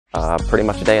Pretty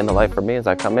much a day in the life for me is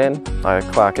I come in, I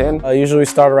clock in. Usually we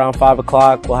start around 5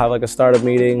 o'clock. We'll have like a startup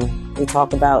meeting. We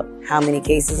talk about how many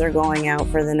cases are going out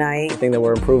for the night. Thing that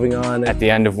we're improving on. At the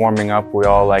end of warming up, we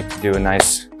all like to do a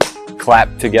nice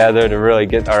clap together to really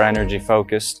get our energy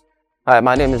focused. Hi,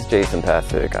 my name is Jason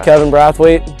Passick. Kevin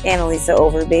Brathwaite. Annalisa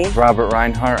Overby. Robert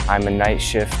Reinhardt, I'm a night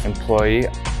shift employee.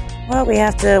 Well, we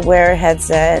have to wear a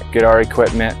headset. Get our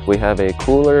equipment. We have a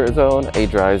cooler zone, a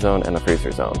dry zone, and a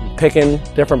freezer zone. Picking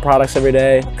different products every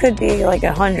day. Could be like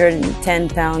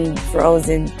 110-pound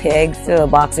frozen pig to a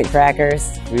box of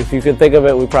crackers. If you could think of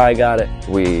it, we probably got it.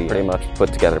 We pretty much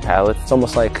put together pallets. It's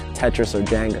almost like Tetris or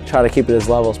Jenga. Try to keep it as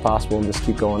level as possible and just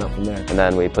keep going up from there. And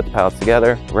then we put the pallets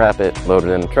together, wrap it, load it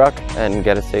in the truck, and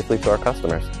get it safely to our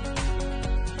customers.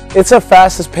 It's a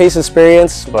fastest paced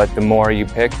experience. But the more you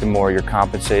pick, the more you're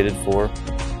compensated for.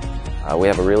 We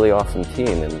have a really awesome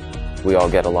team, and we all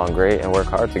get along great and work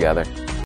hard together.